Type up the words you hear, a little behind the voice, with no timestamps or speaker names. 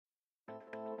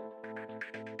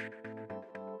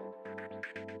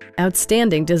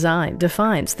Outstanding design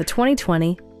defines the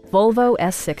 2020 Volvo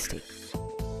S60.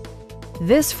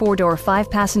 This four-door,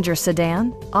 five-passenger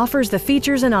sedan offers the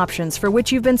features and options for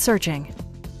which you've been searching.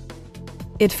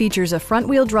 It features a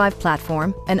front-wheel drive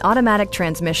platform, an automatic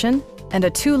transmission, and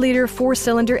a 2-liter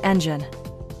four-cylinder engine.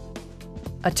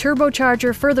 A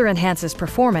turbocharger further enhances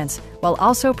performance while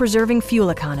also preserving fuel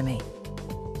economy.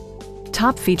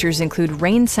 Top features include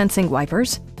rain-sensing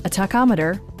wipers, a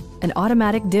tachometer, an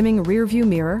automatic dimming rear-view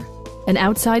mirror, an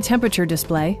outside temperature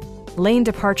display, lane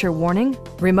departure warning,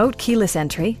 remote keyless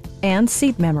entry, and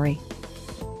seat memory.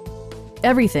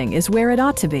 Everything is where it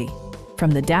ought to be,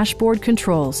 from the dashboard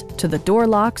controls to the door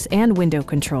locks and window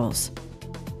controls.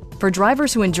 For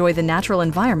drivers who enjoy the natural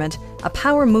environment, a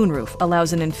power moonroof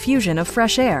allows an infusion of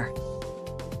fresh air.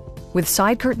 With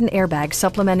side curtain airbags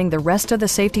supplementing the rest of the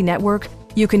safety network,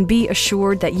 you can be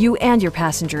assured that you and your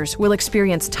passengers will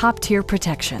experience top-tier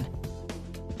protection.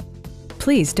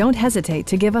 Please don't hesitate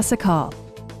to give us a call.